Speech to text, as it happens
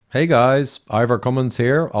Hey guys, Ivor Cummins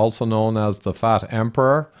here, also known as the Fat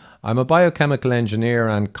Emperor. I'm a biochemical engineer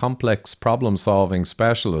and complex problem solving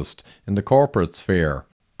specialist in the corporate sphere.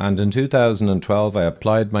 And in 2012, I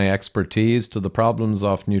applied my expertise to the problems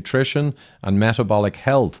of nutrition and metabolic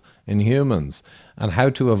health in humans and how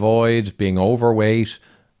to avoid being overweight,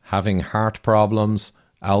 having heart problems,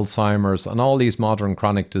 Alzheimer's, and all these modern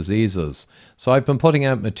chronic diseases. So I've been putting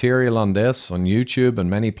out material on this on YouTube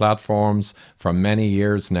and many platforms for many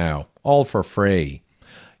years now, all for free.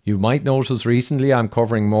 You might notice recently I'm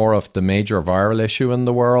covering more of the major viral issue in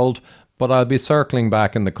the world, but I'll be circling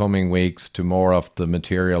back in the coming weeks to more of the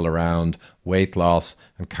material around weight loss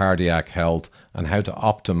and cardiac health and how to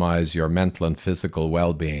optimize your mental and physical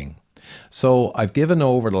well-being. So I've given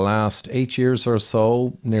over the last 8 years or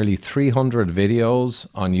so nearly 300 videos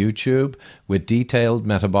on YouTube with detailed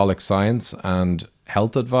metabolic science and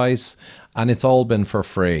health advice, and it's all been for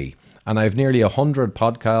free. And I've nearly 100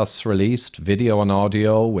 podcasts released, video and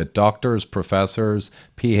audio, with doctors, professors,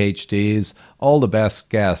 PhDs, all the best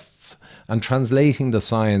guests, and translating the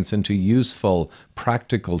science into useful,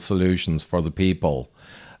 practical solutions for the people.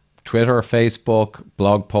 Twitter, Facebook,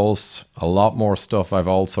 blog posts, a lot more stuff I've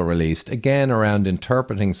also released, again around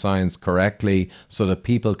interpreting science correctly so that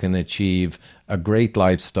people can achieve a great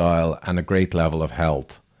lifestyle and a great level of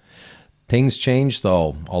health. Things change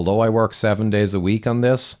though. Although I work 7 days a week on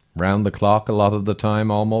this, round the clock a lot of the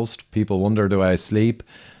time almost, people wonder do I sleep,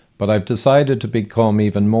 but I've decided to become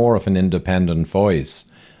even more of an independent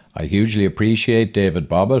voice. I hugely appreciate David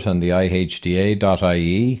Bobbitt and the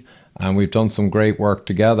IHDA.ie, and we've done some great work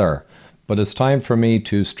together, but it's time for me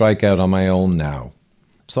to strike out on my own now.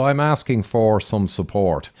 So I'm asking for some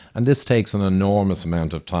support, and this takes an enormous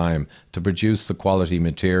amount of time to produce the quality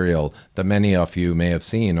material that many of you may have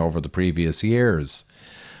seen over the previous years.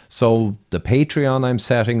 So the Patreon I'm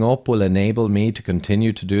setting up will enable me to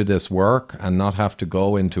continue to do this work and not have to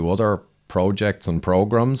go into other projects and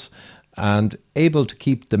programs, and able to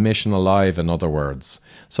keep the mission alive, in other words.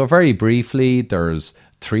 So very briefly, there's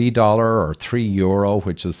 $3 or €3,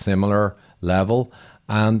 which is similar level,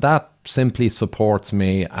 and that simply supports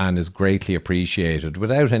me and is greatly appreciated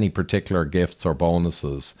without any particular gifts or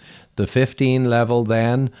bonuses. The 15 level,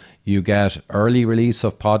 then you get early release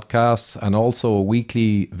of podcasts and also a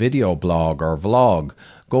weekly video blog or vlog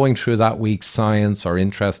going through that week's science or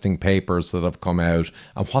interesting papers that have come out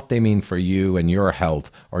and what they mean for you and your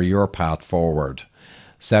health or your path forward.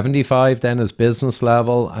 75 then is business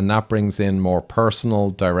level, and that brings in more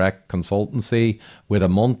personal direct consultancy with a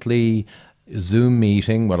monthly Zoom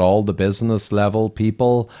meeting with all the business level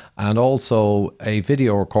people and also a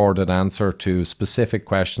video recorded answer to specific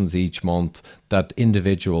questions each month that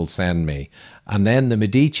individuals send me. And then the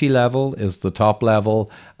Medici level is the top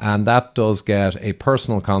level, and that does get a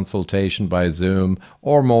personal consultation by Zoom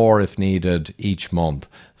or more if needed each month.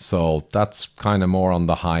 So that's kind of more on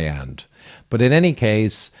the high end. But in any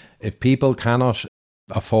case, if people cannot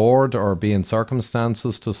afford or be in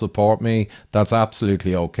circumstances to support me, that's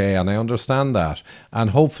absolutely okay, and I understand that. And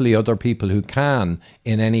hopefully other people who can,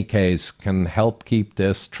 in any case, can help keep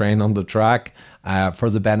this train on the track for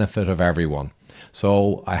the benefit of everyone.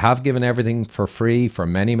 So I have given everything for free for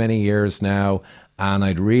many, many years now, and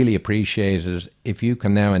I'd really appreciate it if you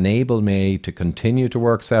can now enable me to continue to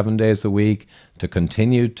work 7 days a week, to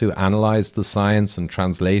continue to analyze the science and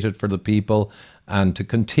translate it for the people, and to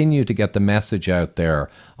continue to get the message out there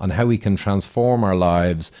on how we can transform our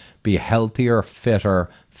lives, be healthier, fitter,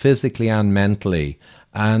 physically and mentally,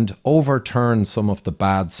 and overturn some of the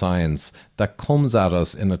bad science that comes at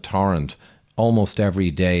us in a torrent almost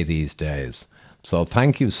every day these days. So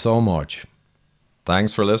thank you so much.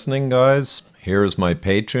 Thanks for listening, guys. Here's my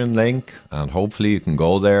Patreon link, and hopefully you can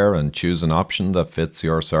go there and choose an option that fits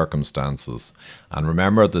your circumstances. And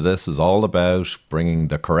remember that this is all about bringing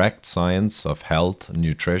the correct science of health and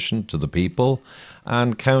nutrition to the people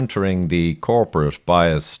and countering the corporate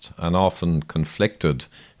biased and often conflicted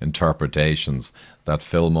interpretations that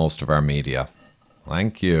fill most of our media.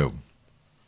 Thank you.